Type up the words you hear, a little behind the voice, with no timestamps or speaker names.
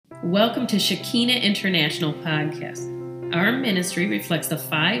Welcome to Shekinah International Podcast. Our ministry reflects the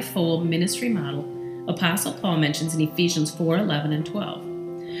five-fold ministry model Apostle Paul mentions in Ephesians 4:11 and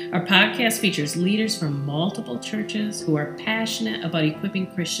 12. Our podcast features leaders from multiple churches who are passionate about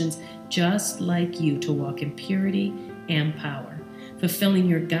equipping Christians just like you to walk in purity and power, fulfilling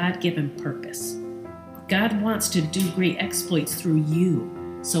your God-given purpose. God wants to do great exploits through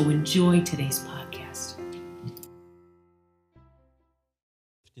you, so enjoy today's podcast.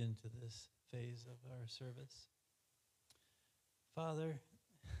 Into this phase of our service. Father,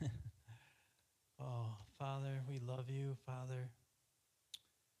 Father, we love you, Father.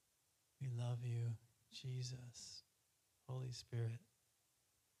 We love you, Jesus, Holy Spirit.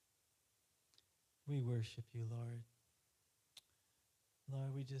 We worship you, Lord.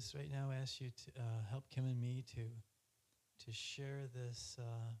 Lord, we just right now ask you to help Kim and me to share this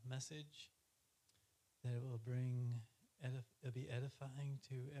message, that it will it'll be edifying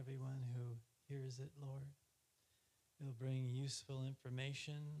to everyone who hears it, Lord. It'll bring useful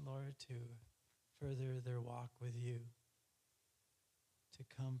information, Lord, to further their walk with you, to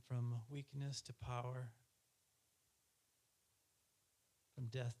come from weakness to power, from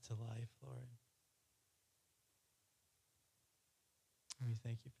death to life, Lord. And we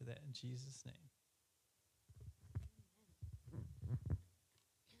thank you for that in Jesus' name.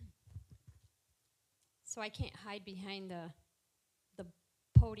 So I can't hide behind the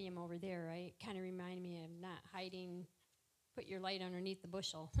podium over there, right? Kind of remind me of not hiding, put your light underneath the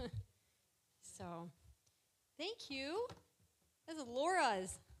bushel. So, thank you. This is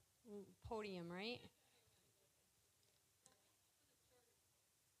Laura's podium, right?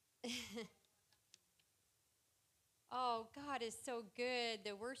 Oh, God is so good.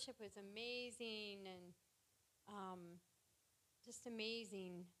 The worship was amazing and just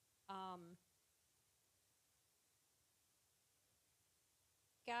amazing.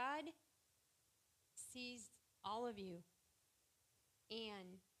 God sees all of you.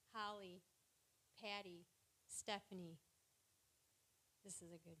 Anne, Holly, Patty, Stephanie. This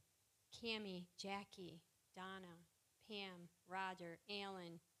is a good. Cammie, Jackie, Donna, Pam, Roger,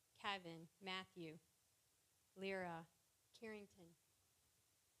 Alan, Kevin, Matthew, Lyra, Carrington,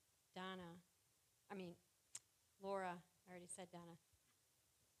 Laura, I already said Donna.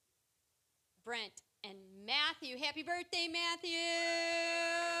 Brent and Matthew. Happy birthday, Matthew!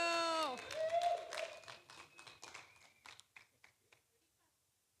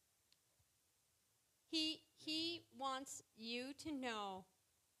 He wants you to know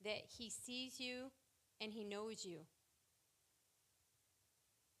that he sees you and he knows you.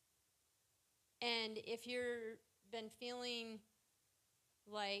 And if you've been feeling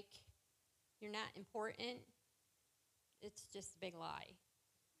like you're not important, it's just a big lie.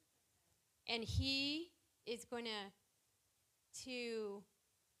 And he is going to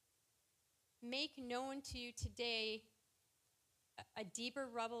make known to you today a deeper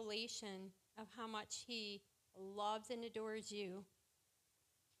revelation of how much he loves and adores you.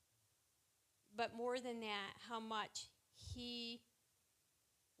 But more than that, how much he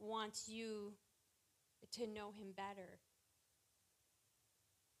wants you to know him better.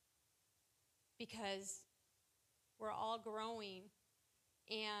 Because we're all growing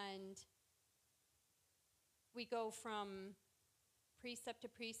and we go from precept to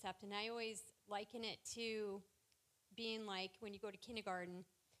precept, and I always liken it to being like when you go to kindergarten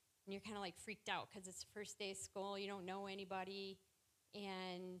and you're kind of like freaked out because it's the first day of school, you don't know anybody,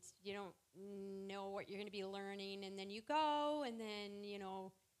 and you don't know what you're going to be learning, and then you go, and then,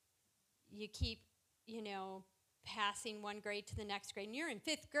 you keep, passing one grade to the next grade, and you're in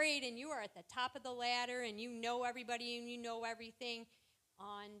 5th grade, and you are at the top of the ladder, and you know everybody, and you know everything,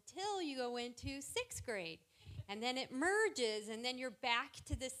 until you go into 6th grade. And then it merges, and then you're back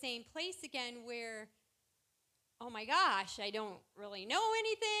to the same place again where, oh my gosh, I don't really know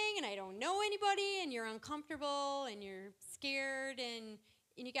anything, and I don't know anybody, and you're uncomfortable, and you're scared, and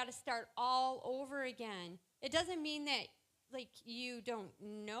you got to start all over again. It doesn't mean that, you don't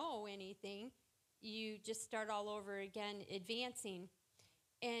know anything. You just start all over again, advancing.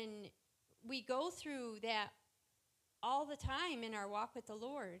 And we go through that all the time in our walk with the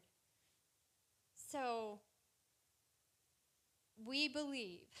Lord. So we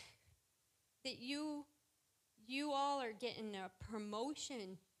believe that you all are getting a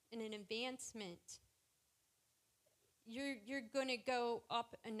promotion and an advancement. You're going to go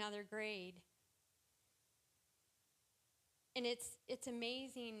up another grade. And it's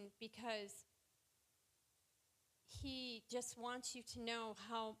amazing because he just wants you to know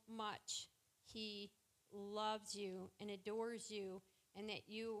how much he loves you and adores you, and that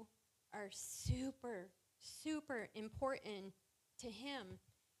you are super, super important to him.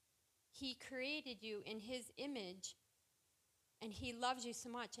 He created you in his image, and he loves you so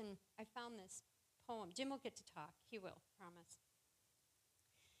much. And I found this poem. Jim will get to talk. He will, promise.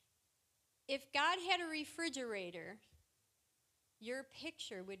 If God had a refrigerator, your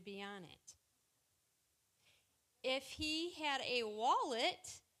picture would be on it. If he had a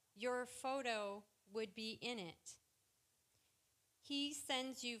wallet, your photo would be in it. He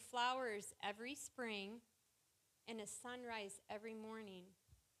sends you flowers every spring and a sunrise every morning.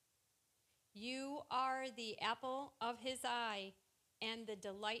 You are the apple of his eye and the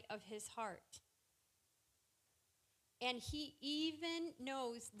delight of his heart. And he even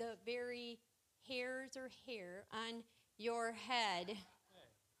knows the very hairs or hair on your head.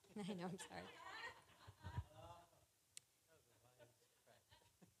 I know, I'm sorry.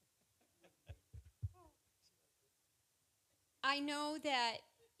 I know that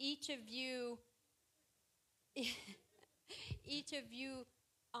each of you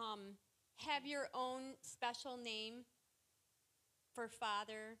have your own special name for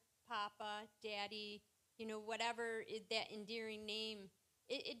father, papa, daddy, whatever is that endearing name.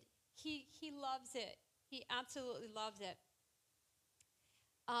 He loves it. He absolutely loves it.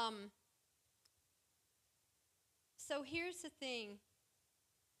 So here's the thing.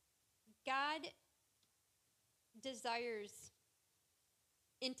 God desires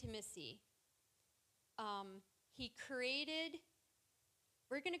intimacy. He created,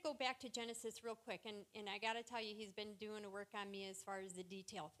 we're going to go back to Genesis real quick, and I got to tell you, he's been doing a work on me as far as the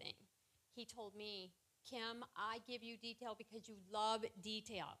detail thing. He told me, Kim, I give you detail because you love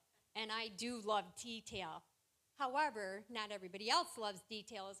detail, and I do love detail. However, not everybody else loves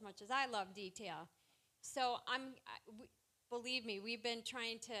detail as much as I love detail. So believe me, we've been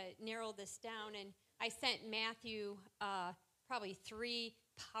trying to narrow this down, and I sent Matthew probably 3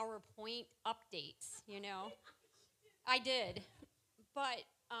 PowerPoint updates, I did. But,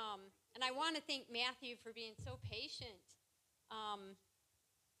 and I want to thank Matthew for being so patient.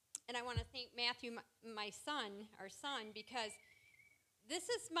 And I want to thank Matthew, our son, because this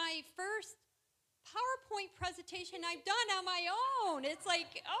is my first PowerPoint presentation I've done on my own. It's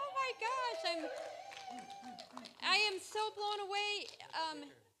like, oh my gosh, I am so blown away.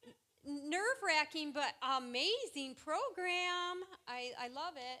 Nerve-wracking, but amazing program. I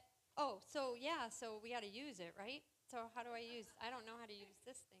love it. Oh, so yeah, so we got to use it, right? So how do I don't know how to use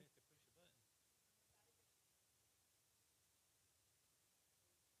this thing.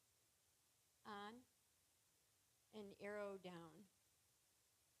 On and arrow down.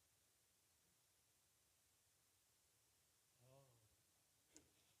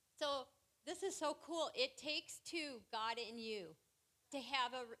 So this is so cool. It takes 2, God and you, to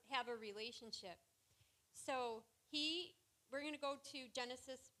have a relationship. So we're going to go to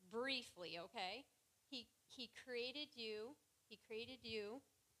Genesis briefly, okay? He created you. He created you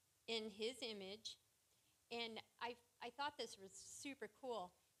in his image. And I thought this was super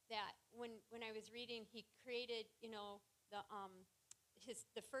cool that when I was reading, he created, the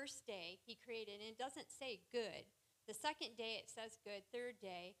first day he created, and it doesn't say good. The second day it says good, third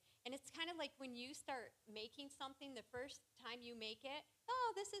day. And it's kind of like when you start making something, the first time you make it,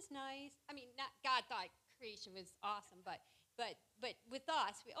 oh, this is nice. I mean, God thought creation was awesome, but with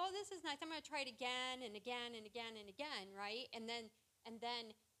us, this is nice. I'm going to try it again and again and again and again, right? And then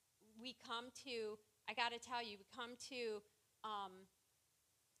we come to, I got to tell you, we come to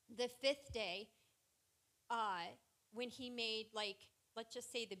the 5th day when he made, let's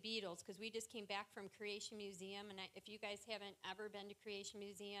just say the Beatles, because we just came back from Creation Museum, and if you guys haven't ever been to Creation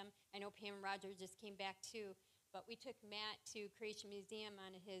Museum, I know Pam and Roger just came back too, but we took Matt to Creation Museum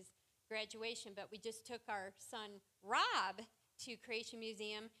on his graduation, but we just took our son Rob to Creation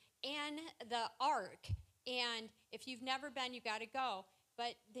Museum and the Ark, and if you've never been, you got to go.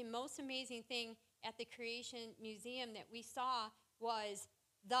 But the most amazing thing at the Creation Museum that we saw was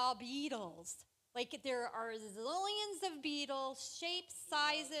the Beatles. Like, there are zillions of Beatles, shapes,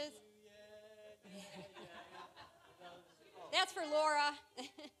 sizes. That's for Laura.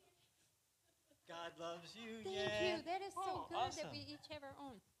 God loves you. Thank you. That is so good awesome. that we each have our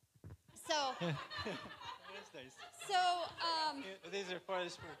own. So, That's nice. so, These are for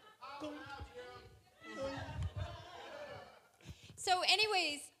this. So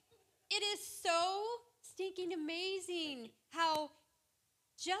anyways, it is so stinking amazing how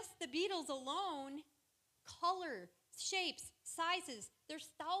just the Beatles alone, color, shapes, sizes, there's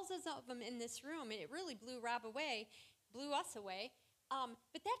thousands of them in this room, and it really blew us away.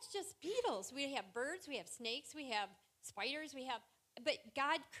 But that's just Beatles. We have birds, we have snakes, we have spiders, but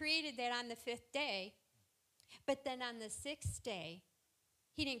God created that on the 5th day. But then on the 6th day,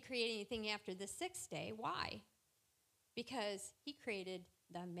 he didn't create anything after the 6th day. Why? Because he created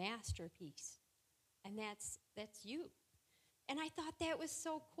the masterpiece. And that's you. And I thought that was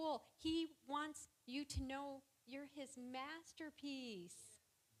so cool. He wants you to know you're his masterpiece.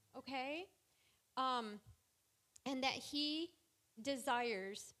 Okay? And that he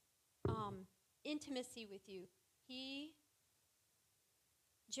desires intimacy with you.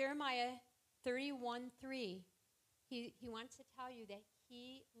 Jeremiah 31:3, he wants to tell you that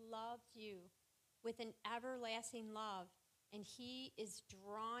he loves you with an everlasting love, and he is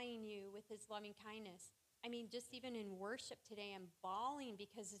drawing you with his loving kindness. I mean, just even in worship today, I'm bawling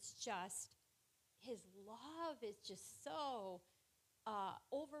because it's just, his love is just so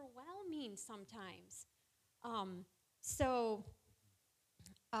overwhelming sometimes.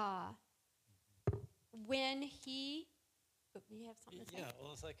 When he, you have something to say? Yeah,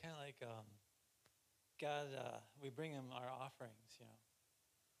 well, it's like kind of like God. We bring him our offerings,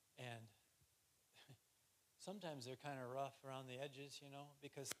 and sometimes they're kind of rough around the edges,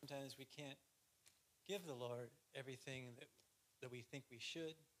 because sometimes we can't give the Lord everything that we think we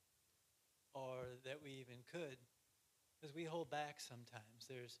should, or that we even could, because we hold back sometimes.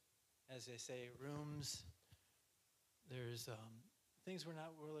 There's, as they say, rooms. There's things we're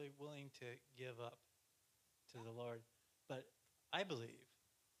not really willing to give up to the Lord. But I believe,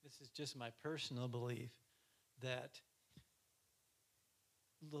 this is just my personal belief, that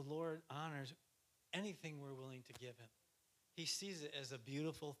the Lord honors anything we're willing to give him. He sees it as a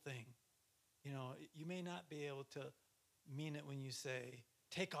beautiful thing. You may not be able to mean it when you say,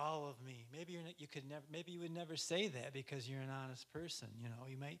 take all of me. Maybe you would never say that because you're an honest person.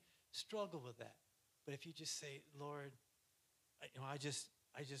 You might struggle with that. But if you just say, Lord, I just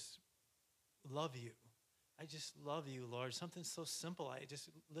love you. I just love you, Lord. Something so simple. I just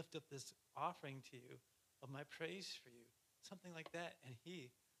lift up this offering to you of my praise for you. Something like that. And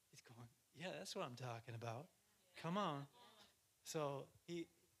he's going, yeah, that's what I'm talking about. Come on. So he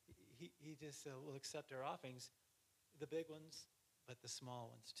just will accept our offerings, the big ones, but the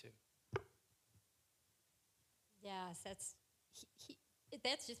small ones too. Yes,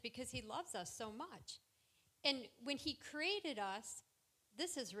 that's just because he loves us so much. And when he created us,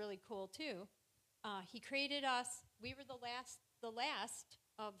 this is really cool too. He created us. We were the last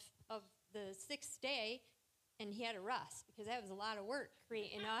of the sixth day, and he had to rest because that was a lot of work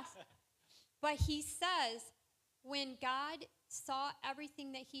creating us. But he says, when God saw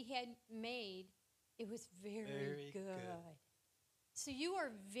everything that he had made, it was very good. So you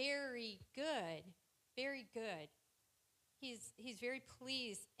are very good, very good. He's very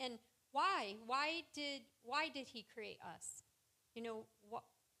pleased. And why? Why did he create us?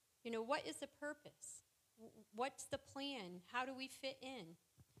 What is the purpose? What's the plan? How do we fit in?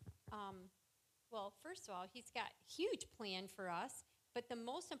 Well, first of all, he's got a huge plan for us, but the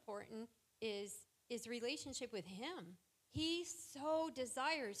most important is relationship with him. He so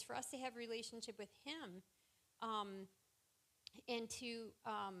desires for us to have relationship with him, and to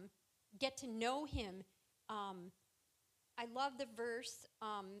get to know him. I love the verse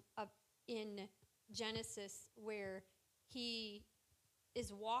in Genesis where he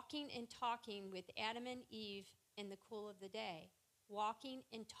is walking and talking with Adam and Eve in the cool of the day. Walking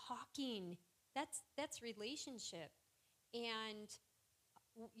and talking. That's relationship. And,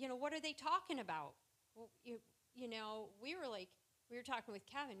 what are they talking about? We were talking with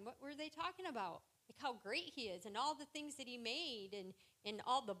Kevin. What were they talking about? Like how great he is and all the things that he made and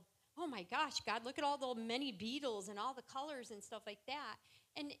all the, oh my gosh, God, look at all the many beetles and all the colors and stuff like that.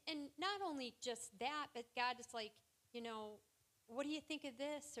 And not only just that, but God is like, what do you think of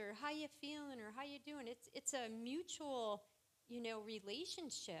this, or how you feeling, or how you doing? It's a mutual,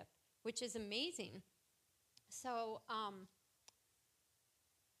 relationship, which is amazing. So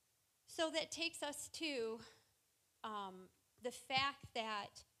that takes us to the fact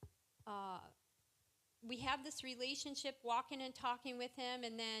that we have this relationship, walking and talking with him,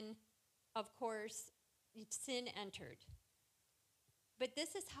 and then, of course, sin entered. But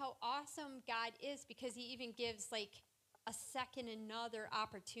this is how awesome God is, because he even gives a second, another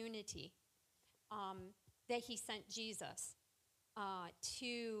opportunity, that he sent Jesus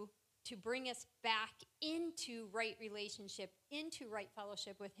to bring us back into right relationship, into right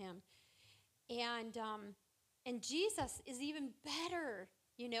fellowship with him. And Jesus is even better.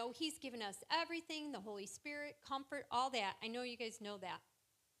 He's given us everything, the Holy Spirit, comfort, all that. I know you guys know that.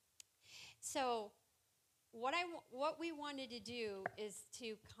 So what we wanted to do is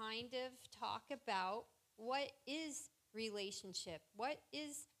to kind of talk about what is relationship, what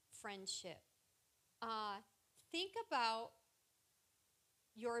is friendship. Think about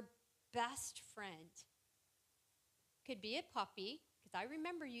your best friend. Could be a puppy, because I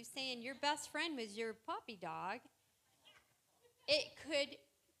remember you saying your best friend was your puppy dog. It could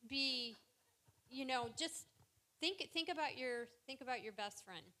be, just think about your best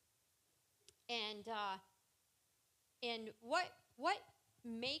friend, and what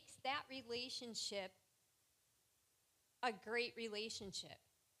makes that relationship a great relationship.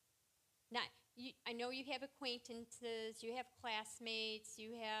 Not you, I know you have acquaintances, you have classmates,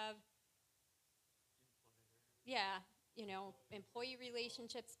 you have employee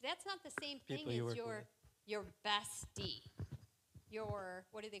relationships. That's not the same thing People you as work with. your bestie, your,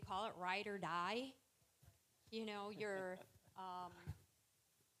 what do they call it, ride or die. Your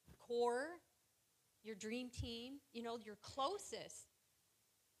core, your dream team. Your closest.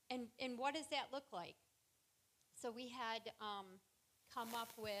 And what does that look like? So we had come up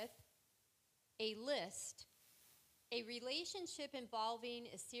with a list. A relationship involving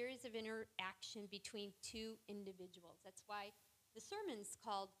a series of interaction between two individuals. That's why the sermon's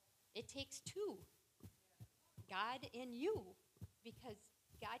called It Takes Two. God and you. Because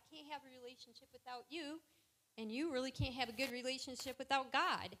God can't have a relationship without you, and you really can't have a good relationship without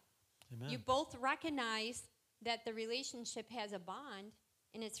God. Amen. You both recognize that the relationship has a bond,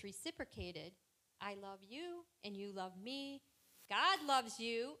 and it's reciprocated. I love you, and you love me. God loves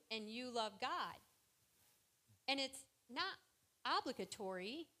you, and you love God. And it's not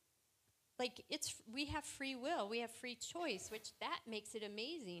obligatory. Like, we have free will. We have free choice, which that makes it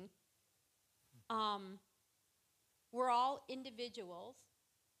amazing. We're all individuals.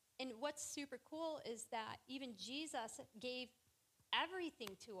 And what's super cool is that even Jesus gave everything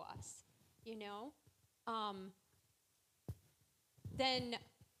to us, Then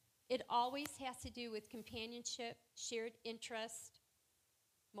it always has to do with companionship, shared interest,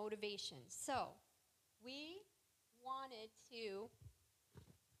 motivation. So we wanted to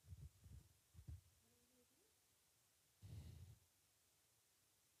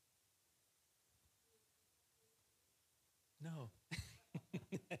No.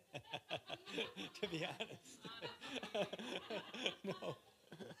 To be honest. No.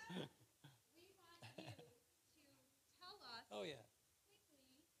 we want you to tell us Oh, yeah.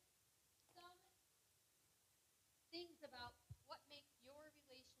 quickly some things about what makes your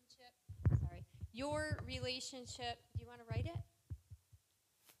relationship. Do you want to write it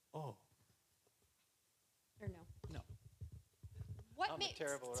Oh, or no? no. What I'm a makes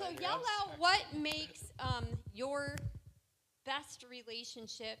terrible so writer. yell I'm out sorry. what makes your best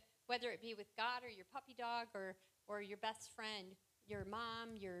relationship, whether it be with God or your puppy dog or your best friend, your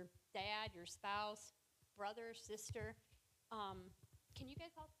mom, your dad, your spouse, brother, sister. Can you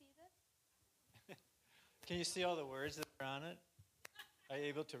guys all see this? Can you see all the words that are on it? Are you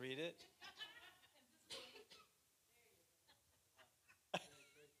able to read it?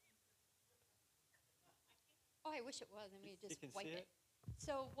 Oh, I wish it was, and we You just can wipe see it. it?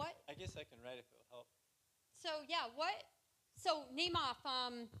 So what? I guess I can write if it'll help. So yeah, what? So name off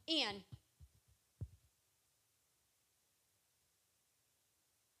Anne.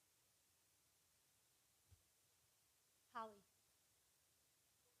 Holly.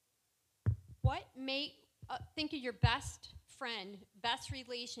 What make think of your best friend, best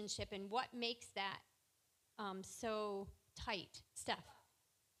relationship, and what makes that so tight? Steph.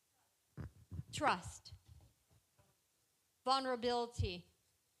 Trust. Vulnerability.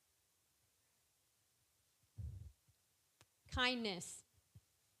 Kindness.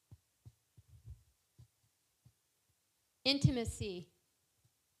 Intimacy.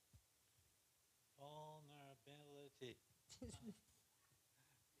 Vulnerability.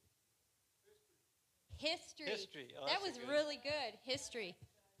 History. History. Oh, That that's was a good- really good. History.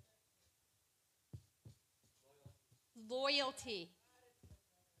 Loyalty.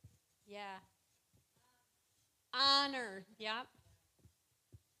 Yeah. Honor. Yep.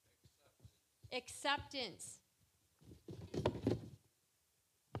 Acceptance.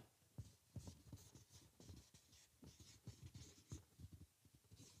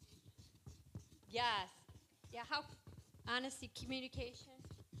 Yes. Yeah, how honesty, communication.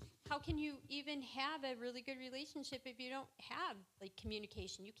 How can you even have a really good relationship if you don't have like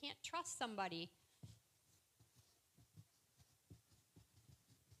communication? You can't trust somebody.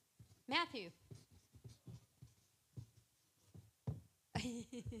 Matthew.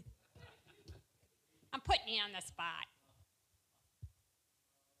 I'm putting you on the spot.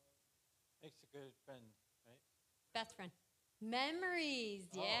 Makes a good friend, right? Best friend. Memories.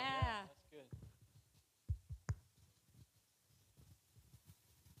 Oh, Yeah. That's good.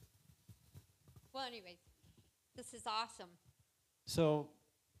 Well, anyways, this is awesome. So,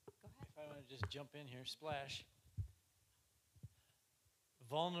 Go ahead. if I want to just jump in here, splash.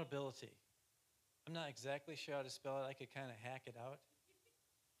 Vulnerability. I'm not exactly sure how to spell it. I could kind of hack it out.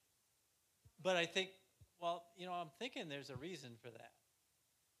 But I think Well, I'm thinking there's a reason for that.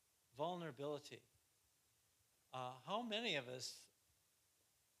 Vulnerability. How many of us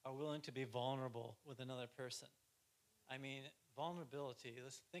are willing to be vulnerable with another person? I mean, vulnerability,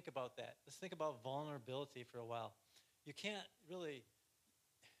 let's think about that. Let's think about vulnerability for a while. You can't really,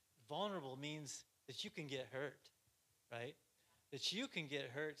 vulnerable means that you can get hurt, right? That you can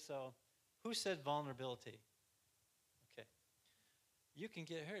get hurt. So who said vulnerability? Okay. You can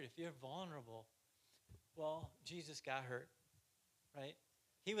get hurt if you're vulnerable. Well, Jesus got hurt, right?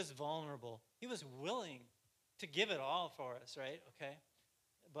 He was vulnerable. He was willing to give it all for us, right? Okay.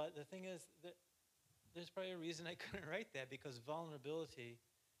 But the thing is that there's probably a reason I couldn't write that, because vulnerability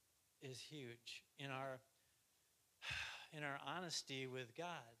is huge in our honesty with God,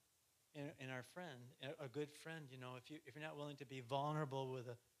 in our friend, a good friend. If you're not willing to be vulnerable with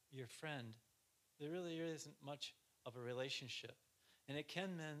your friend, there really isn't much of a relationship, and it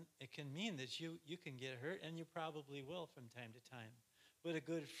can mean that you can get hurt, and you probably will from time to time. But a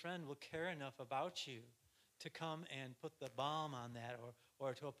good friend will care enough about you to come and put the balm on that,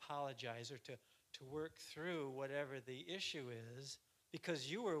 or to apologize, or to work through whatever the issue is, because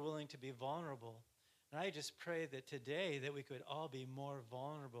you were willing to be vulnerable. And I just pray that today that we could all be more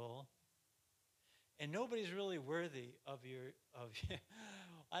vulnerable. And nobody's really worthy of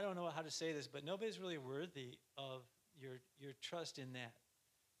I don't know how to say this, but nobody's really worthy of your trust in that.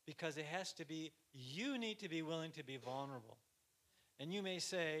 Because it has to be, you need to be willing to be vulnerable. And you may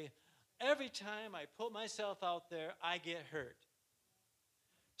say, every time I put myself out there, I get hurt.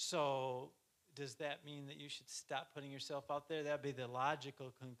 So does that mean that you should stop putting yourself out there? That would be the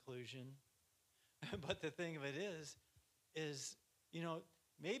logical conclusion. But the thing of it is,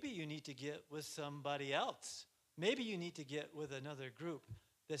 maybe you need to get with somebody else. Maybe you need to get with another group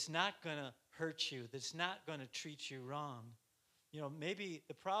that's not going to hurt you, that's not going to treat you wrong. Maybe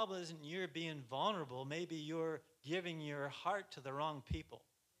the problem isn't you're being vulnerable. Maybe you're giving your heart to the wrong people.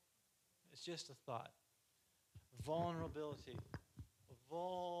 It's just a thought. Vulnerability.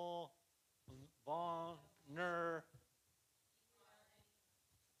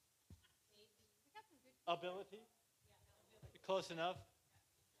 Ability? Close enough?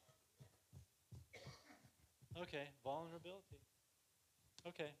 Okay, vulnerability.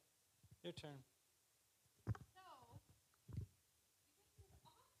 Okay, your turn.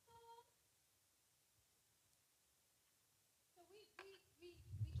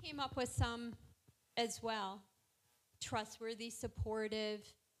 We came up with some as well. Trustworthy, supportive,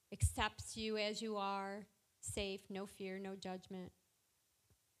 accepts you as you are, safe, no fear, no judgment,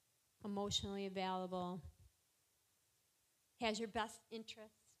 emotionally available, has your best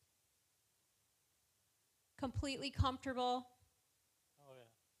interest, completely comfortable. Oh, yeah.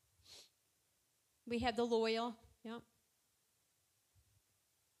 We have the loyal, yep.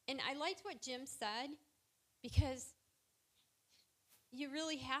 And I liked what Jim said, because you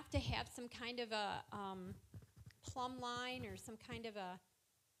really have to have some kind of a plumb line, or some kind of a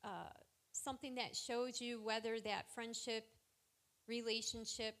something that shows you whether that friendship,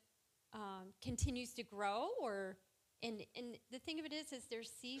 relationship continues to grow, and the thing of it is there's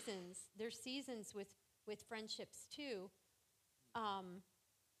seasons. There's seasons with friendships too.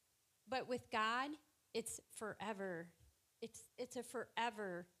 But with God, it's forever. It's a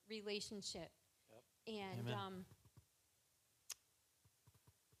forever relationship. Yep. And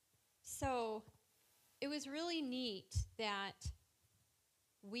so it was really neat that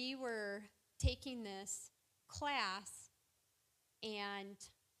we were taking this class, and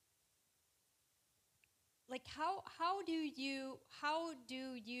like how do you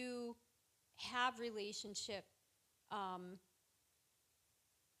have relationship? How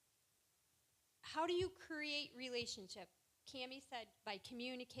do you create relationship? Cammie said by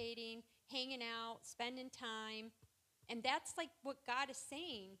communicating, hanging out, spending time, and that's like what God is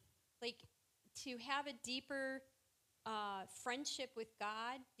saying. Like, to have a deeper friendship with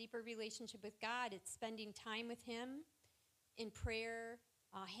God, deeper relationship with God, it's spending time with Him in prayer,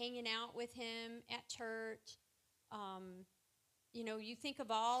 hanging out with Him at church. You think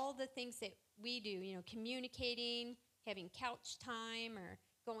of all the things that we do, communicating, having couch time, or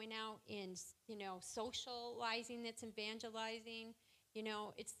going out and, socializing, that's evangelizing.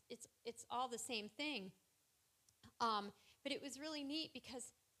 It's all the same thing. But it was really neat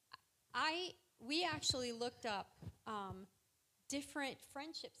because we actually looked up different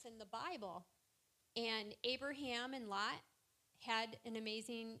friendships in the Bible, and Abraham and Lot had an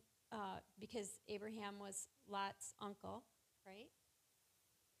amazing, because Abraham was Lot's uncle, right?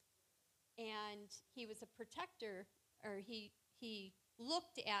 And he was a protector, or he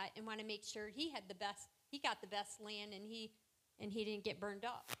looked at and wanted to make sure he got the best land, and he didn't get burned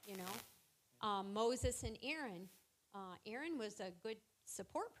up, Moses and Aaron. Aaron was a good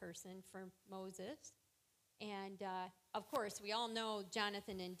support person for Moses. And, of course, we all know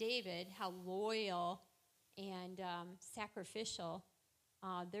Jonathan and David, how loyal and sacrificial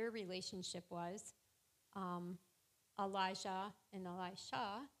their relationship was. Elijah and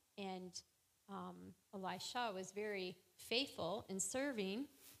Elisha, and Elisha was very faithful in serving,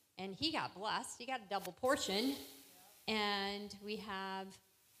 and he got blessed. He got a double portion. And we have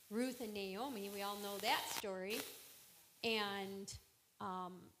Ruth and Naomi. We all know that story. And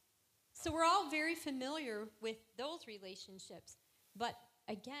so we're all very familiar with those relationships. But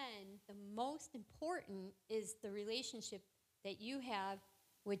again, the most important is the relationship that you have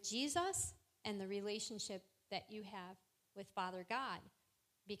with Jesus and the relationship that you have with Father God.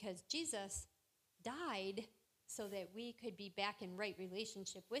 Because Jesus died so that we could be back in right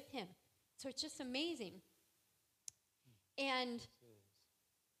relationship with him. So it's just amazing. And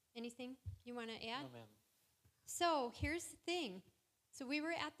anything you want to add? No, ma'am. So here's the thing. So we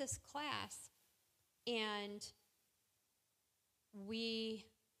were at this class, and we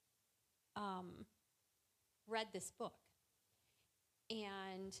read this book.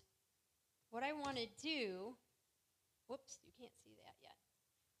 And what I want to do, whoops, you can't see that yet.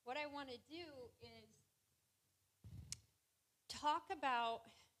 What I want to do is talk about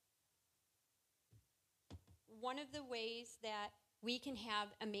one of the ways that we can have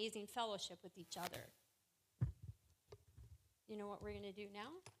amazing fellowship with each other. You know what we're going to do now?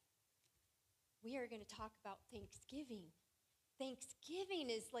 We are going to talk about Thanksgiving. Thanksgiving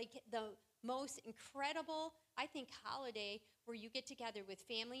is like the most incredible, I think, holiday where you get together with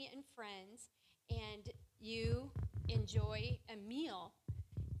family and friends and you enjoy a meal.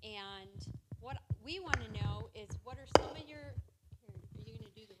 And what we want to know is, what are some of your... Here, are you going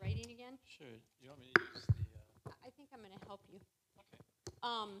to do the writing again? Sure. You want me to use the... I think I'm going to help you. Okay.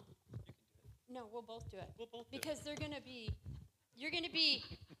 You can do it. No, we'll both do it. We'll both do Because you're going to be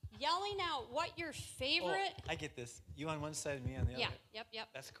yelling out what your favorite... Oh, I get this. You on one side, me on the other. Yeah, yep.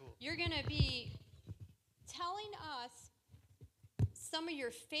 That's cool. You're going to be telling us some of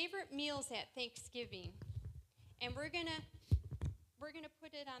your favorite meals at Thanksgiving. And we're going to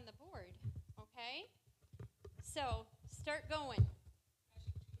put it on the board, okay? So, start going.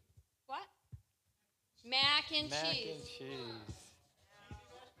 What? Mac and Mac cheese. and cheese.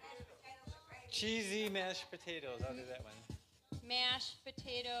 Cheesy mashed potatoes. I'll do that one. Mashed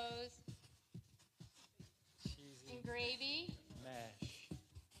potatoes Cheesy and gravy. mash.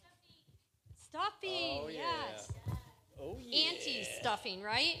 Stuffing, Oh, yeah. yes. Oh, yeah. Anti-stuffing,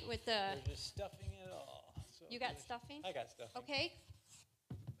 right? With the... We're just stuffing it all. So You got good. stuffing? I got stuffing. Okay.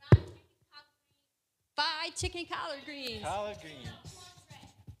 Fried chicken collard greens. Collard greens.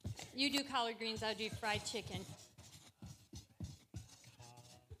 You do collard greens, I'll do fried chicken.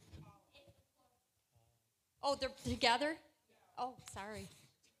 Oh, they're together? Oh, sorry.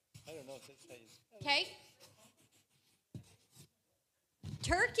 I don't know if that's how you... Okay.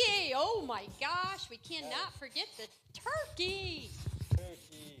 Turkey. Oh, my gosh. We cannot forget the turkey.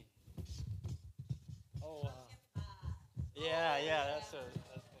 Turkey. Oh, yeah, that's good.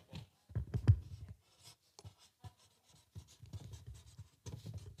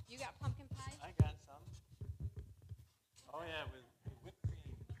 You got pumpkin pie? I got some. Oh, yeah, with whipped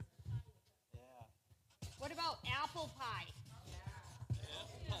cream. Yeah. What about apple pie?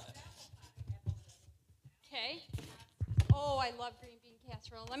 Okay. Oh, I love green bean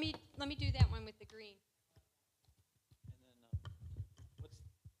casserole. Let me do that one with the green. And then, what's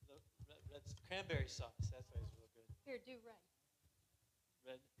the that's cranberry sauce. That's always real good. Here, do red.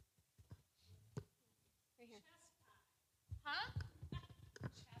 Red. Right here. Huh?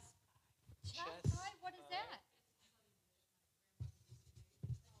 Chess Chess pie? What is that?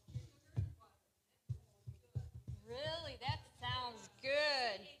 Really? That sounds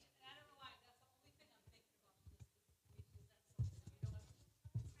good. What's the red for?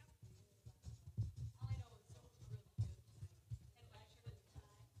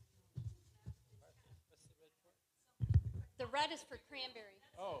 The red is for cranberry.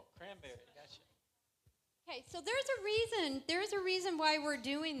 Oh, cranberry. Gotcha. Okay, so there's a reason why we're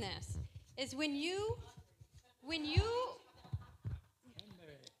doing this. Is when you Cranberry.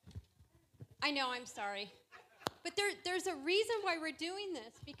 I know, I'm sorry. But there's a reason why we're doing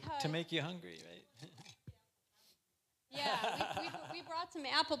this, because To make you hungry, right? yeah, we brought some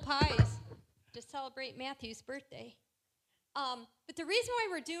apple pies to celebrate Matthew's birthday. But the reason why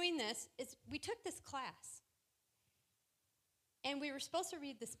we're doing this is we took this class, and we were supposed to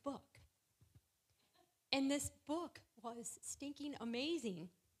read this book. And this book was stinking amazing.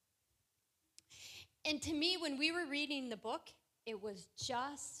 And to me, when we were reading the book, it was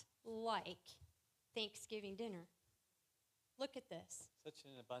just like Thanksgiving dinner. Look at this. Such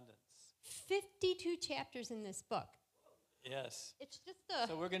an abundance. 52 chapters in this book. Yes. It's just a...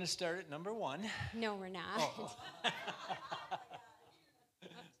 So we're going to start at number 1. No, we're not. Oh.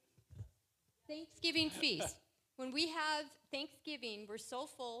 Thanksgiving feast. When we have Thanksgiving, we're so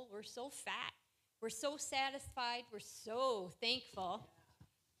full, we're so fat, we're so satisfied, we're so thankful.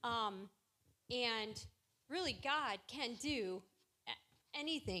 And really, God can do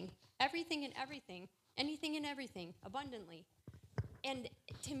anything, everything and everything, anything and everything, abundantly. And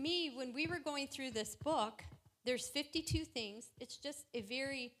to me, when we were going through this book, there's 52 things. It's just a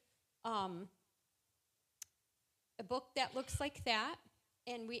very, a book that looks like that.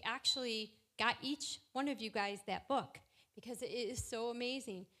 And we actually got each one of you guys that book because it is so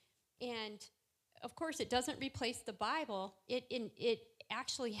amazing. And of course, it doesn't replace the Bible. It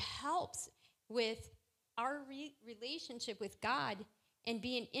actually helps with our relationship with God and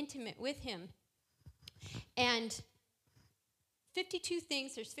being intimate with Him. And 52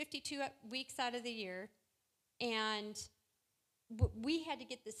 things, there's 52 weeks out of the year, and we had to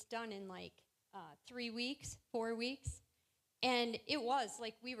get this done in like 3 weeks, 4 weeks, and it was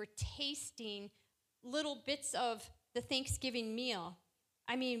like we were tasting little bits of the Thanksgiving meal.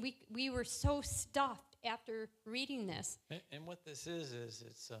 I mean, we were so stuffed after reading this. And what this is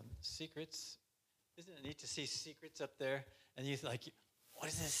it's secrets. Isn't it neat to see secrets up there? And you like, what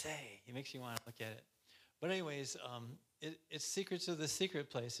does this say? It makes you want to look at it. But anyways, it's Secrets of the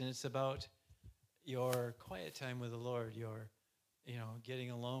Secret Place, and it's about your quiet time with the Lord, your, getting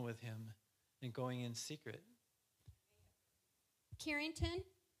alone with Him and going in secret. Carrington,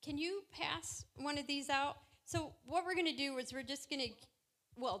 can you pass one of these out? So what we're going to do is we're just going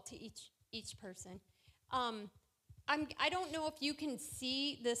to, to each person. I don't know if you can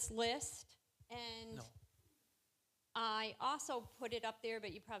see this list, and no. I also put it up there,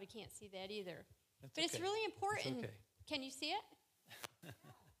 but you probably can't see that either. That's but okay. It's really important. It's okay. Can you see it?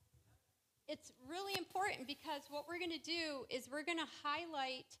 It's really important because what we're going to do is we're going to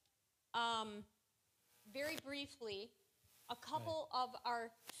highlight very briefly a couple of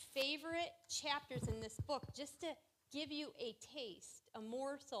our favorite chapters in this book just to give you a taste, a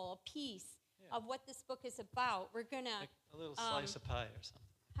morsel, a piece of what this book is about. We're going to... Like a little slice of pie or something.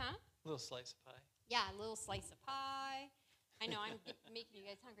 Huh? A little slice of pie. Yeah, a little slice of pie. I know, I'm making you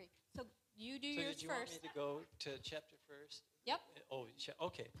guys hungry. So you do yours did you first. want me to go to chapter first? Yep. Oh,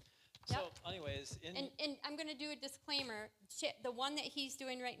 okay. Yep. So, anyways, and I'm going to do a disclaimer. The one that he's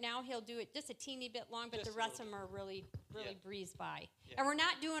doing right now, he'll do it just a teeny bit long, but Just the rest of them are really breezed by. Yeah. And we're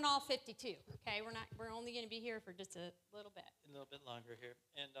not doing all 52. Okay, we're only going to be here for just a little bit. A little bit longer here.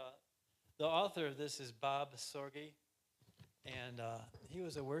 And the author of this is Bob Sorge, and he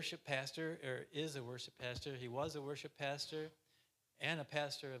was a worship pastor, or is a worship pastor. He was a worship pastor and a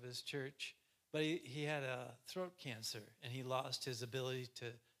pastor of his church, but he had a throat cancer, and he lost his ability to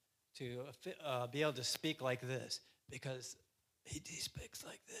be able to speak like this because he speaks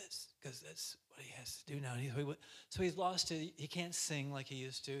like this because that's what he has to do now. So he's lost it. He can't sing like he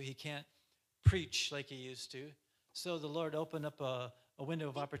used to. He can't preach like he used to. So the Lord opened up a window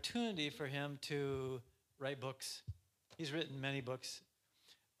of opportunity for him to write books. He's written many books,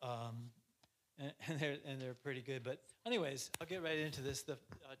 and they're pretty good. But anyways, I'll get right into this. The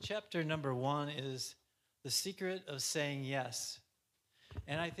chapter number 1 is The Secret of Saying Yes.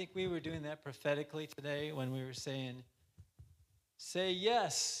 And I think we were doing that prophetically today when we were saying, say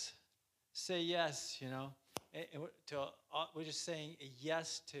yes, we're just saying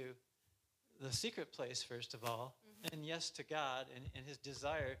yes to the secret place, first of all, and yes to God and His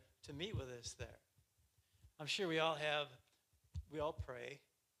desire to meet with us there. I'm sure we all pray,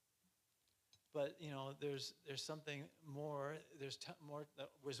 but, there's something more, there's more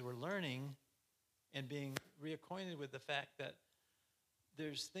as we're learning and being reacquainted with the fact that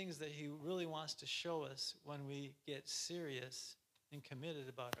there's things that He really wants to show us when we get serious and committed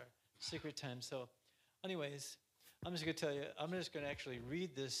about our secret time. So anyways, I'm just going to tell you, I'm just going to actually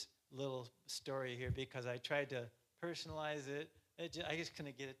read this little story here because I tried to personalize it. I just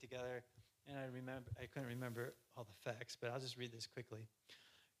couldn't get it together, and I couldn't remember all the facts, but I'll just read this quickly.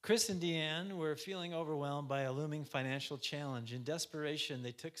 Chris and Deanne were feeling overwhelmed by a looming financial challenge. In desperation,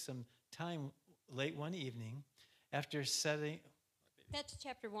 they took some time late one evening after setting... That's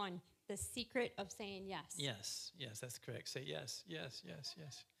chapter 1, The Secret of Saying Yes. Yes, that's correct. Say yes.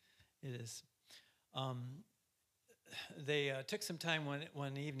 It is. They took some time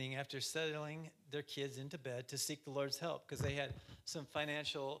one evening after settling their kids into bed to seek the Lord's help because they had some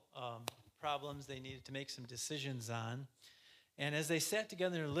financial problems they needed to make some decisions on. And as they sat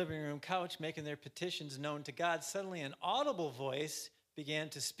together in their living room couch making their petitions known to God, suddenly an audible voice began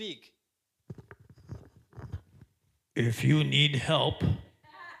to speak. If you need help,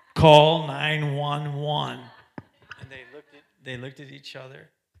 call 911. And they looked at each other,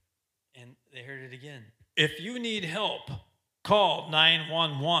 and they heard it again. If you need help, call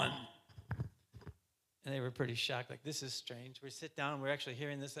 911. And they were pretty shocked, like, this is strange. We sit down, we're actually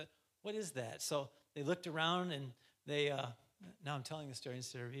hearing this. What is that? So they looked around, and they, now I'm telling the story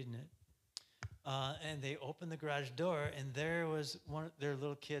instead of reading it. And they opened the garage door, and there was one of their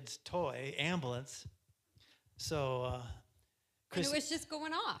little kid's toy ambulance. So Chris, and it was just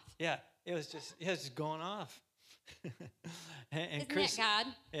going off. Yeah, it was just going off. and Isn't Chris, that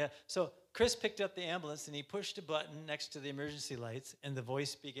God? Yeah. So Chris picked up the ambulance, and he pushed a button next to the emergency lights, and the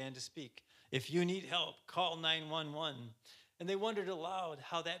voice began to speak. If you need help, call 911. And they wondered aloud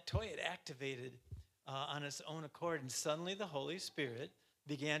how that toy had activated on its own accord. And suddenly the Holy Spirit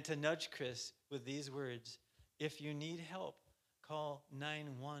began to nudge Chris with these words. If you need help, call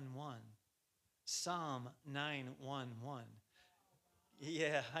 911. Psalm 911.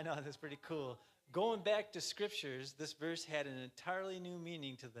 Yeah, I know, that's pretty cool. Going back to scriptures, this verse had an entirely new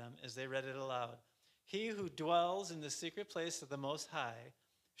meaning to them as they read it aloud. He who dwells in the secret place of the Most High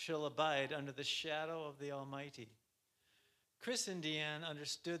shall abide under the shadow of the Almighty. Chris and Deanne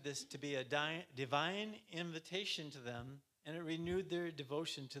understood this to be a divine invitation to them, and it renewed their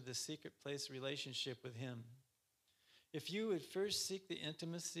devotion to the secret place relationship with Him. If you would first seek the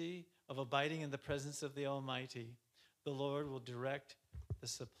intimacy of abiding in the presence of the Almighty, the Lord will direct the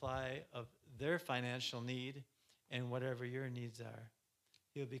supply of their financial need, and whatever your needs are,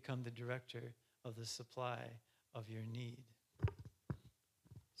 He'll become the director of the supply of your need.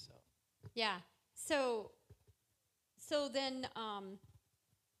 Yeah. So then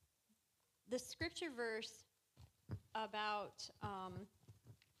the scripture verse about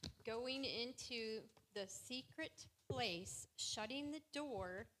going into the secret place, shutting the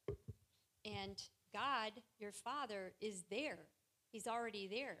door, and God, your Father, is there. He's already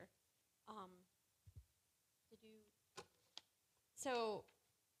there. So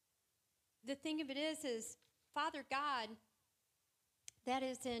the thing of it is Father God, that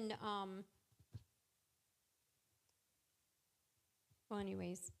is in, well,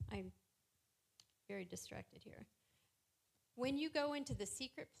 anyways, I'm very distracted here. When you go into the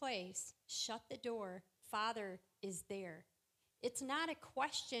secret place, shut the door, Father is there. It's not a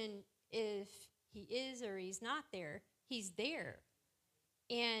question if He is or He's not there. He's there.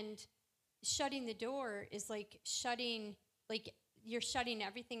 And shutting the door is like you're shutting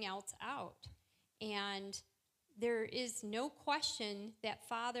everything else out. And there is no question that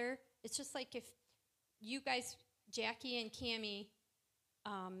Father, it's just like if you guys, Jackie and Cammie,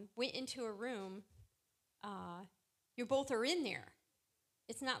 went into a room, you both are in there.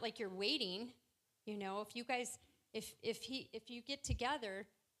 It's not like you're waiting, you know. If you guys, if you get together,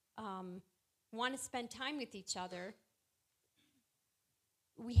 want to spend time with each other,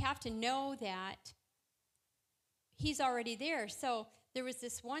 we have to know that He's already there. So there was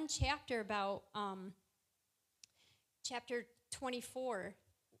this one chapter about chapter 24,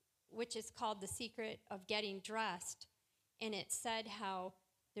 which is called The Secret of Getting Dressed. And it said how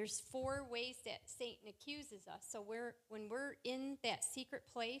there's 4 ways that Satan accuses us. So when we're in that secret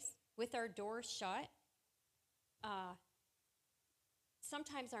place with our doors shut,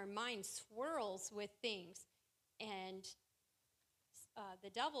 sometimes our mind swirls with things. And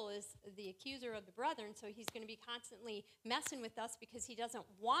the devil is the accuser of the brethren, so he's going to be constantly messing with us because he doesn't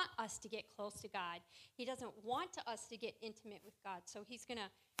want us to get close to God. He doesn't want us to get intimate with God. So he's going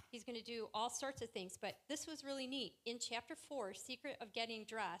to do all sorts of things. But this was really neat. In chapter 4, Secret of Getting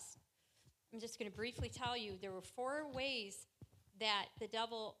Dressed, I'm just going to briefly tell you, there were 4 ways that the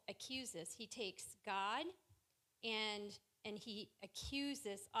devil accuses. He takes God and he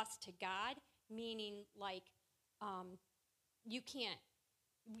accuses us to God, meaning like you can't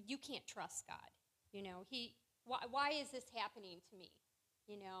trust God. You know, why is this happening to me?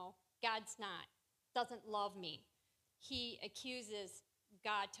 You know, God's doesn't love me. He accuses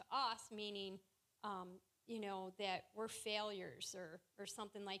God to us, meaning, you know, that we're failures or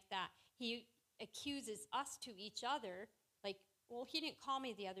something like that. He accuses us to each other, like, well, he didn't call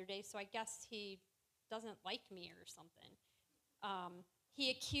me the other day, so I guess he doesn't like me or something. He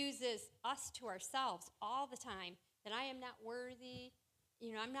accuses us to ourselves all the time, that I am not worthy,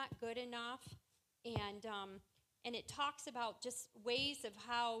 you know, I'm not good enough. And it talks about just ways of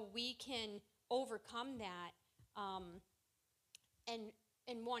how we can overcome that.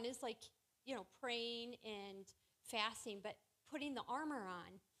 And one is like, you know, praying and fasting, but putting the armor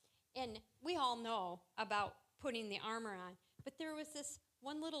on. And we all know about putting the armor on. But there was this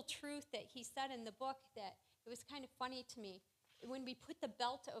one little truth that he said in the book that it was kind of funny to me. when we put the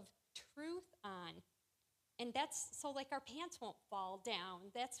belt of truth on, and that's so like our pants won't fall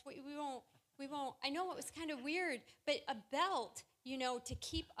down. That's what we won't. I know it was kind of weird, but a belt, to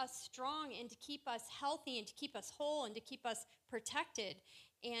keep us strong and to keep us healthy and to keep us whole and to keep us protected.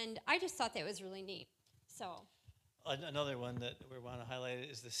 And I just thought that was really neat. So another one that we want to highlight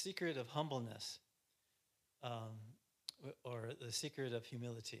is the secret of humbleness, or the secret of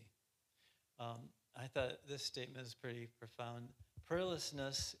humility. I thought this statement is pretty profound.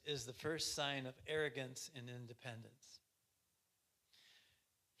 Prayerlessness is the first sign of arrogance and independence.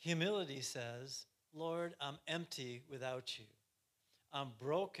 Humility says, Lord, I'm empty without you. I'm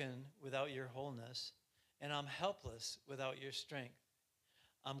broken without your wholeness, and I'm helpless without your strength.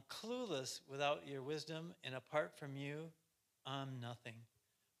 I'm clueless without your wisdom, and apart from you, I'm nothing.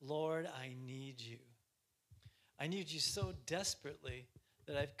 Lord, I need you. I need you so desperately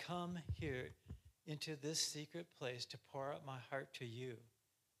that I've come here into this secret place to pour out my heart to you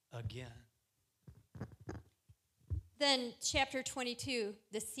again. Then chapter 22,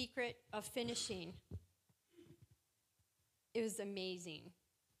 the secret of finishing. It was amazing.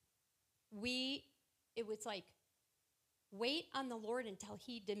 It was like, wait on the Lord until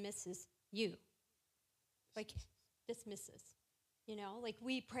he dismisses you. Like, dismisses. Like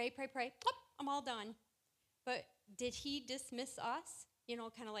we pray, plop, I'm all done. But did he dismiss us?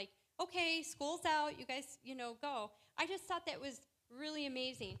 Kind of like, okay, school's out, you guys, go. I just thought that was really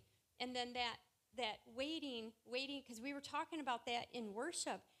amazing. And then that waiting, because we were talking about that in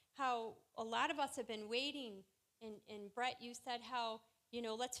worship, how a lot of us have been waiting. And Brett, you said how,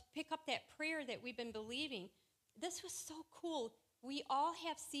 let's pick up that prayer that we've been believing. This was so cool. We all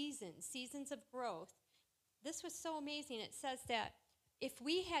have seasons of growth. This was so amazing. It says that if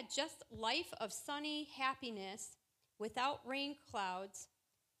we had just life of sunny happiness without rain clouds,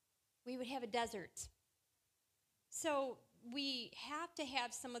 we would have a desert. So we have to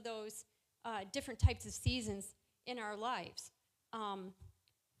have some of those different types of seasons in our lives.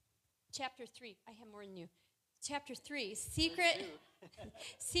 Chapter 3, I have more than you. Chapter 3,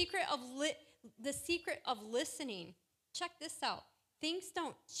 the secret of listening. Check this out. Things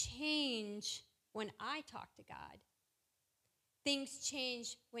don't change when I talk to God. Things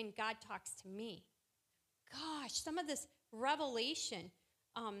change when God talks to me. Gosh, some of this revelation.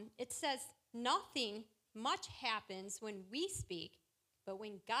 It says nothing much happens when we speak, but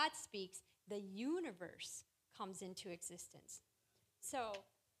when God speaks, the universe comes into existence. So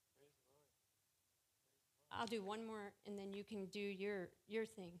I'll do one more, and then you can do your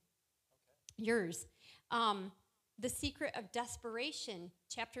thing. Okay. Yours. The secret of desperation,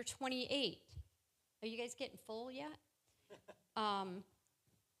 chapter 28. Are you guys getting full yet?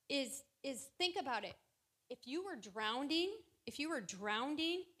 Is think about it. If you were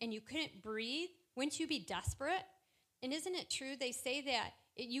drowning and you couldn't breathe, wouldn't you be desperate? And isn't it true they say that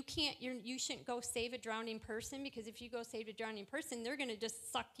you shouldn't go save a drowning person, because if you go save a drowning person, they're going to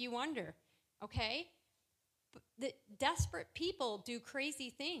just suck you under, okay? But the desperate people do crazy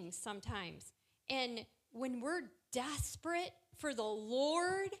things sometimes. And when we're desperate for the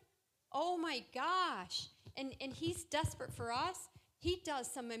Lord, oh my gosh, and he's desperate for us, he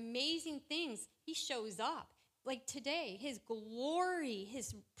does some amazing things. He shows up. Like today, his glory,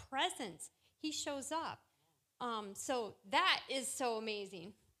 his presence, he shows up. So that is so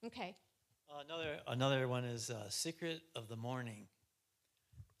amazing. Okay. Another one is secret of the morning.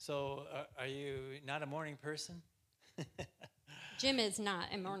 So are you not a morning person? Jim is not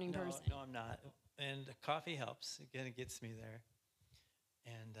a morning person. No, I'm not. And coffee helps. Again, it gets me there.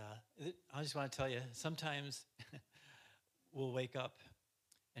 And I just want to tell you, sometimes we'll wake up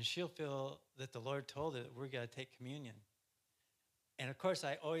and she'll feel that the Lord told her that we're going to take communion. And of course,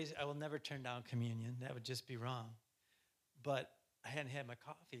 I will never turn down communion. That would just be wrong. But I hadn't had my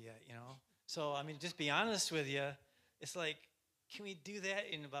coffee yet, So, just be honest with you. It's like, can we do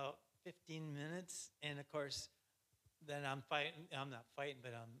that in about 15 minutes? And of course, then I'm fighting. I'm not fighting,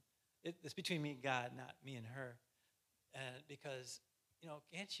 but it's between me and God, not me and her. And because,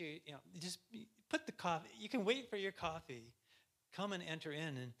 can't you, just put the coffee. You can wait for your coffee. Come and enter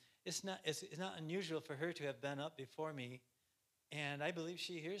in. And it's not unusual for her to have been up before me. And I believe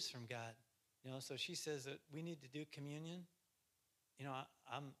she hears from God. So she says that we need to do communion.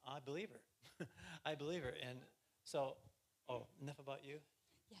 I believe her. I believe her. And so, enough about you?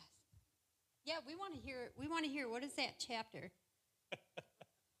 Yes. Yeah, we want to hear, what is that chapter?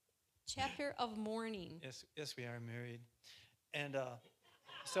 Chapter of mourning. Yes, we are married. And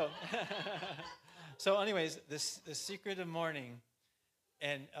so anyways, the secret of mourning,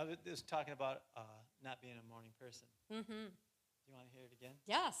 and I was talking about not being a morning person. Mm-hmm. Do you want to hear it again?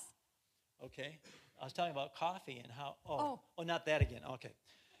 Yes. Okay? I was talking about coffee and how, not that again. Okay.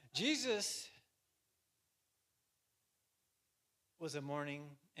 Jesus was a morning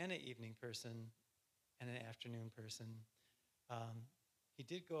and an evening person and an afternoon person. He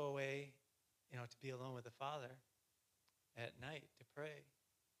did go away, to be alone with the Father at night to pray.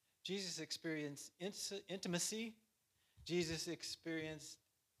 Jesus experienced intimacy. Jesus experienced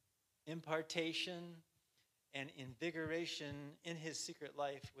impartation and invigoration in his secret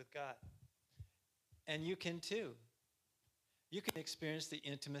life with God. And you can too. You can experience the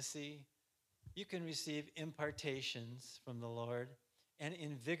intimacy. You can receive impartations from the Lord. And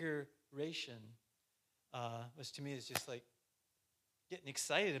invigoration, which to me is just like getting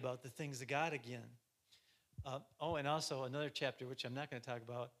excited about the things of God again. And also another chapter, which I'm not going to talk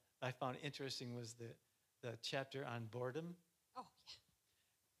about, I found interesting was the chapter on boredom. Oh,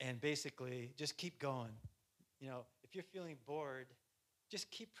 yeah. And basically, just keep going. If you're feeling bored,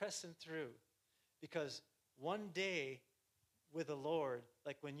 just keep pressing through. Because one day with the Lord,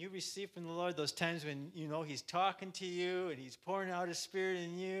 like when you receive from the Lord, those times when he's talking to you and he's pouring out his Spirit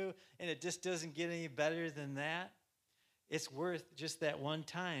in you, and it just doesn't get any better than that, it's worth just that one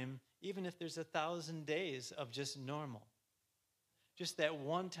time, even if there's 1,000 days of just normal. Just that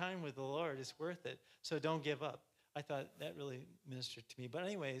one time with the Lord is worth it. So don't give up. I thought that really ministered to me. But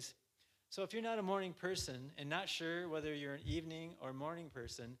anyways, so if you're not a morning person and not sure whether you're an evening or morning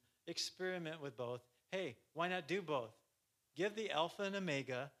person, experiment with both. Hey, why not do both? Give the Alpha and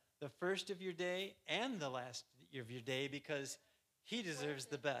Omega the first of your day and the last of your day, because he deserves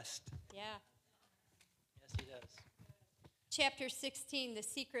the best. Yeah. Yes, he does. Chapter 16, the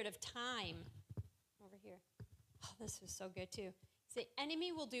secret of time. Over here. Oh, this was so good too. The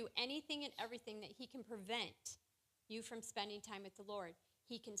enemy will do anything and everything that he can prevent you from spending time with the Lord.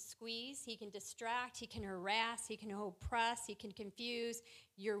 He can squeeze, he can distract, he can harass, he can oppress, he can confuse.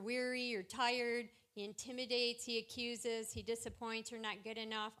 You're weary, you're tired. He intimidates, he accuses, he disappoints, you're not good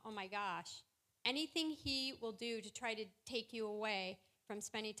enough. Oh my gosh. Anything he will do to try to take you away from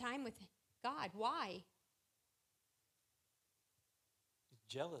spending time with God. Why?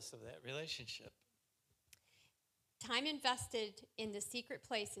 Jealous of that relationship. Time invested in the secret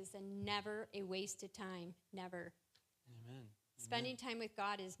places and never a wasted time. Never. Amen. Spending time with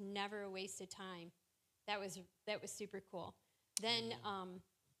God is never a wasted time. That was super cool. Then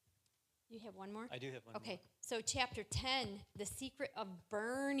you have one more? I do have one more. Okay, so chapter 10, the secret of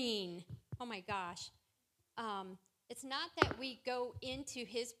burning. Oh my gosh. It's not that we go into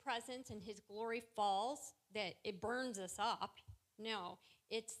his presence and his glory falls, that it burns us up. No,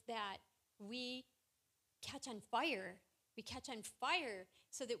 it's that we catch on fire. We catch on fire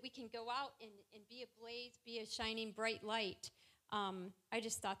so that we can go out and be ablaze, be a shining bright light. I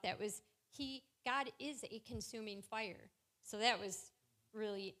just thought that was, God is a consuming fire. So that was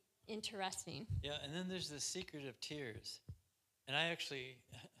really interesting. Yeah, and then there's the secret of tears. And I actually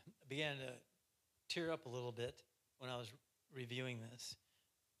began to tear up a little bit when I was reviewing this.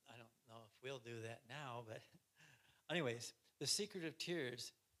 I don't know if we'll do that now, but anyways, the secret of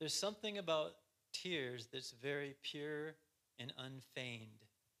tears. There's something about tears that's very pure and unfeigned,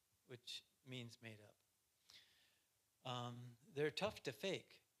 which means made up. They're tough to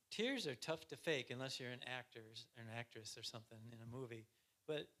fake. Tears are tough to fake unless you're an actor or an actress or something in a movie.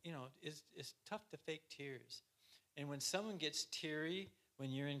 But, it's tough to fake tears. And when someone gets teary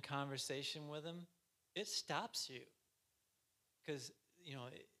when you're in conversation with them, it stops you. Because,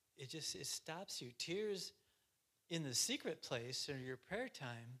 it stops you. Tears in the secret place or your prayer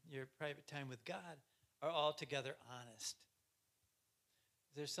time, your private time with God, are altogether honest.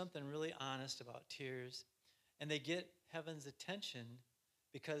 There's something really honest about tears. And they get heaven's attention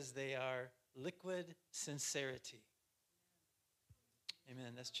because they are liquid sincerity.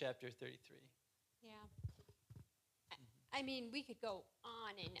 Amen. That's chapter 33. Yeah. I mean, we could go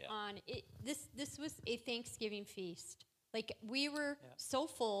on and on. This was a Thanksgiving feast. Like, we were so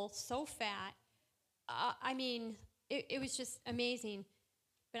full, so fat. It was just amazing.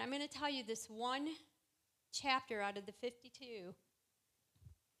 But I'm going to tell you, this one chapter out of the 52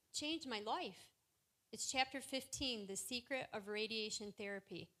 changed my life. It's chapter 15, The Secret of Radiation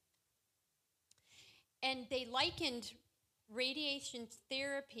Therapy. And they likened radiation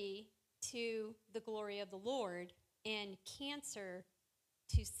therapy to the glory of the Lord and cancer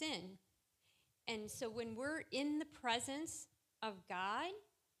to sin. And so when we're in the presence of God,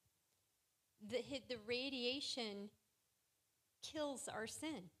 the radiation kills our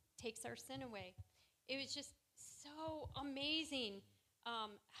sin, takes our sin away. It was just so amazing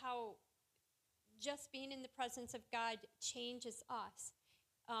how just being in the presence of God changes us.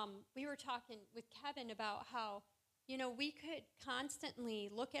 We were talking with Kevin about how we could constantly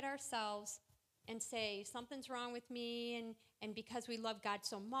look at ourselves and say, something's wrong with me, and because we love God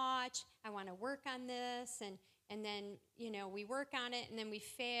so much, I want to work on this, and then, we work on it, and then we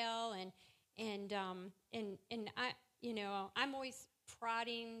fail, and I, I'm always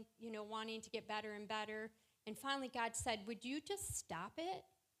prodding, wanting to get better and better, and finally God said, would you just stop it?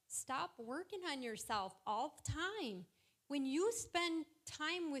 Stop working on yourself all the time. When you spend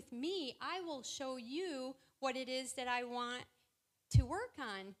time with me, I will show you what it is that I want to work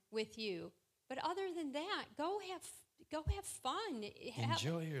on with you. But other than that, go have fun.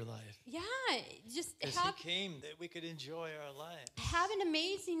 Enjoy your life. Yeah, just Because he came that we could enjoy our lives. Have an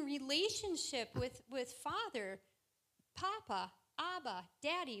amazing relationship with Father, Papa, Abba,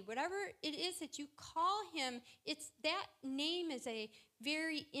 Daddy, whatever it is that you call him. It's that name is a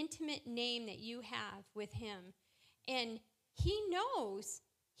very intimate name that you have with him. And he knows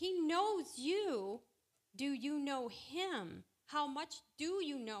you. Do you know him? How much do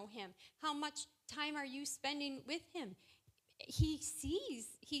you know him? How much time are you spending with him? He sees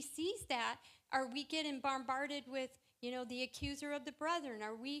that. Are we getting bombarded with, the accuser of the brethren?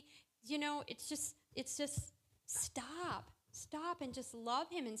 Are we, it's just stop and just love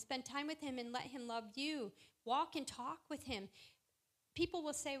him and spend time with him and let him love you. Walk and talk with him. People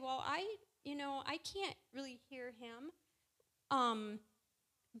will say, well, I can't really hear him.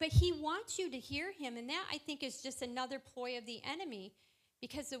 But he wants you to hear him, and that, I think, is just another ploy of the enemy,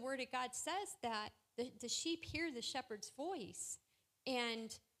 because the Word of God says that the sheep hear the shepherd's voice,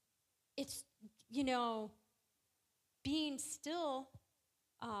 and it's, being still,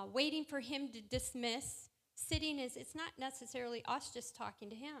 waiting for him to dismiss, sitting it's not necessarily us just talking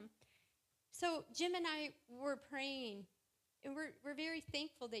to him. So Jim and I were praying, and we're very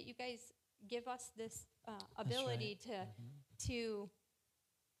thankful that you guys give us this ability to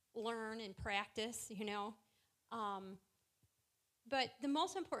learn and practice, but the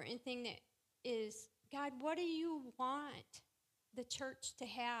most important thing that is, God, what do you want the church to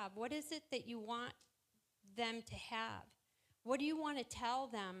have? What is it that you want them to have? What do you want to tell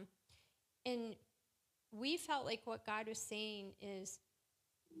them? And we felt like what God was saying is,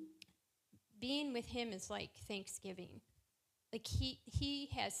 being with him is like Thanksgiving. Like he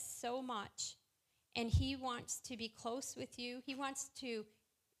has so much, and he wants to be close with you. He wants to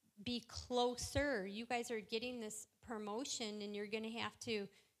be closer. You guys are getting this promotion, and you're going to have to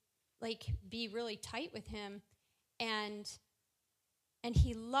be really tight with him, and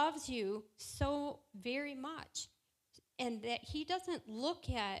he loves you so very much, and that he doesn't look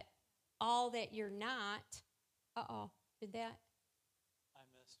at all that you're not. Did that? I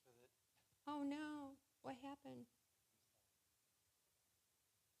messed with it. Oh no, what happened?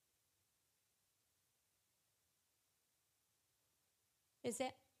 Is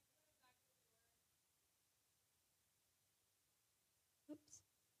that? Oops.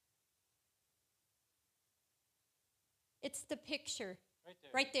 It's the picture. Right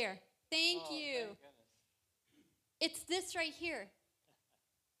there. Right there. Thank you. Thank goodness. It's this right here.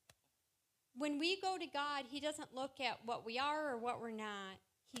 When we go to God, he doesn't look at what we are or what we're not.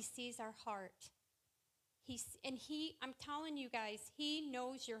 He sees our heart. I'm telling you guys, he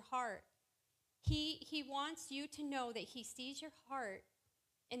knows your heart. He wants you to know that he sees your heart,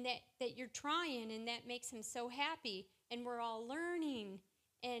 and that you're trying, and that makes him so happy. And we're all learning,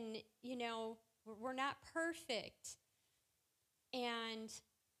 and we're not perfect. And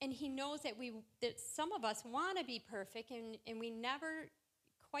he knows that some of us want to be perfect, and we never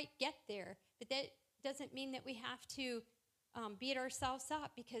quite get there. But that doesn't mean that we have to beat ourselves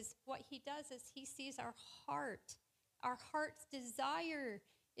up, because what he does is he sees our heart. Our heart's desire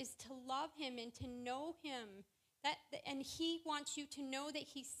is to love him and to know him. And he wants you to know that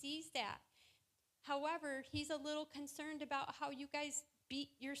he sees that. However, he's a little concerned about how you guys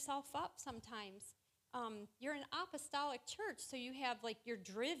beat yourself up sometimes. You're an apostolic church, so you have you're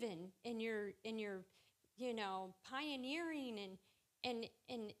driven, and you're pioneering, and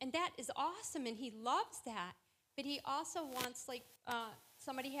that is awesome, and he loves that. But he also wants,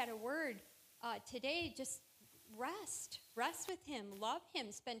 somebody had a word today, just rest with him, love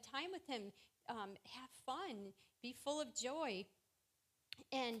him, spend time with him, have fun, be full of joy,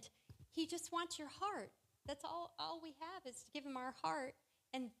 and he just wants your heart. That's all we have, is to give him our heart.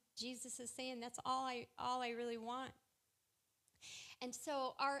 And Jesus is saying, that's all I really want. And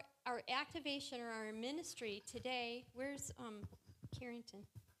so our activation, or our ministry today, where's Carrington?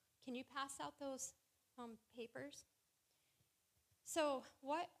 Can you pass out those papers? So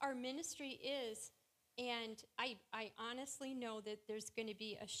what our ministry is, and I honestly know that there's going to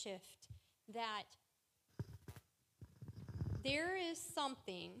be a shift, that there is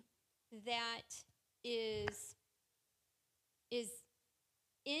something that is is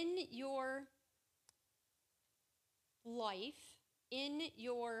in your life, in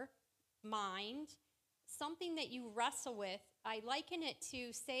your mind, something that you wrestle with. I liken it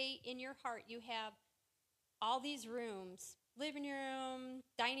to, say, in your heart, you have all these rooms: living room,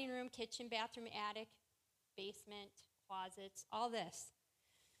 dining room, kitchen, bathroom, attic, basement, closets, all this.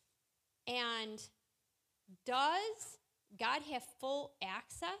 And does God have full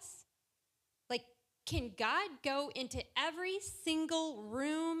access? Like, can God go into every single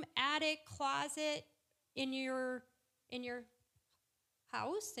room, attic, closet in your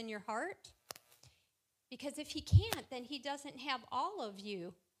house, in your heart? Because if he can't, then he doesn't have all of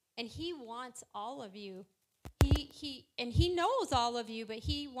you, and he wants all of you. He knows all of you, but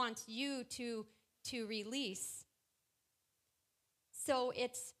he wants you to release. So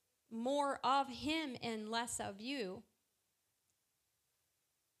it's more of him and less of you.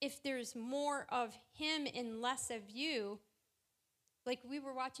 If there's more of him and less of you, like we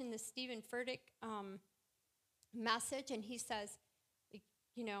were watching the Stephen Furtick message, and he says,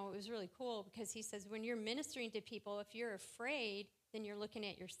 you know, it was really cool because he says, when you're ministering to people, if you're afraid, then you're looking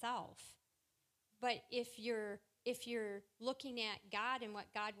at yourself. But if you're looking at God and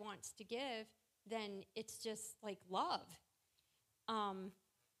what God wants to give, then it's just like love.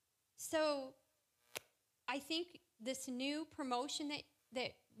 So I think this new promotion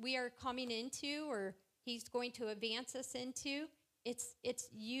that we are coming into, or he's going to advance us into, it's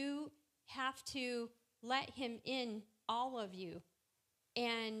you have to let him in, all of you,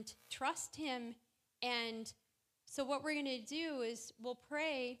 and trust him. And so what we're going to do is we'll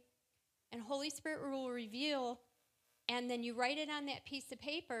pray, and Holy Spirit will reveal, and then you write it on that piece of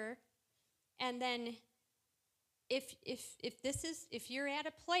paper. And then if you're at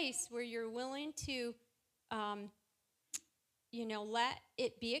a place where you're willing to let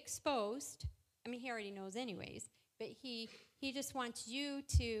it be exposed. I mean, he already knows anyways, but he just wants you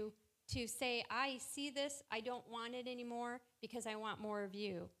to say, I see this, I don't want it anymore because I want more of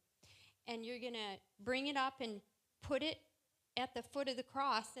you. And you're going to bring it up and put it at the foot of the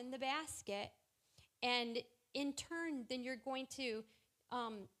cross in the basket. And in turn, then you're going to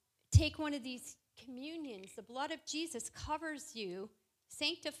take one of these communions. The blood of Jesus covers you,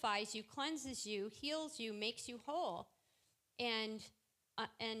 sanctifies you, cleanses you, heals you, makes you whole, and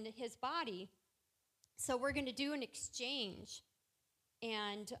his body. So we're going to do an exchange,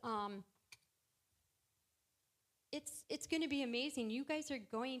 and it's going to be amazing. You guys are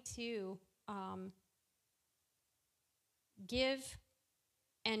going to give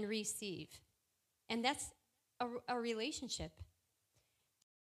and receive, and that's a relationship.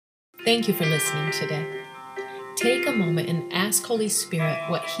 Thank you for listening today. Take a moment and ask Holy Spirit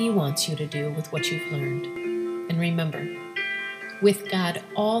what he wants you to do with what you've learned. And remember, with God,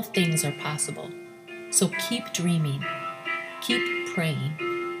 all things are possible. So keep dreaming, keep praying,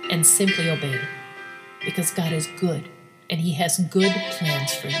 and simply obey. Because God is good, and he has good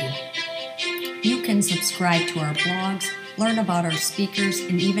plans for you. You can subscribe to our blogs, learn about our speakers,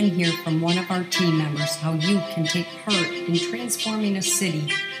 and even hear from one of our team members how you can take part in transforming a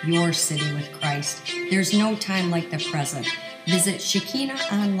city, your city with Christ. There's no time like the present. Visit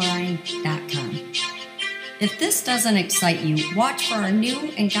ShekinahOnline.com. If this doesn't excite you, watch for our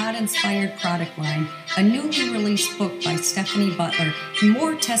new and God-inspired product line, a newly released book by Stephanie Butler, and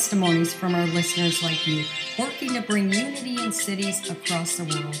more testimonies from our listeners like you, working to bring unity in cities across the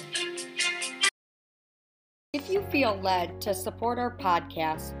world. If you feel led to support our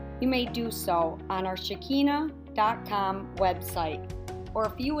podcast, you may do so on our Shekinah.com website. Or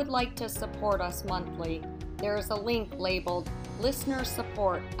if you would like to support us monthly, there is a link labeled Listener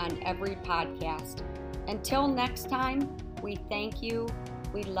Support on every podcast. Until next time, we thank you,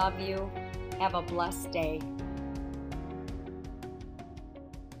 we love you, have a blessed day.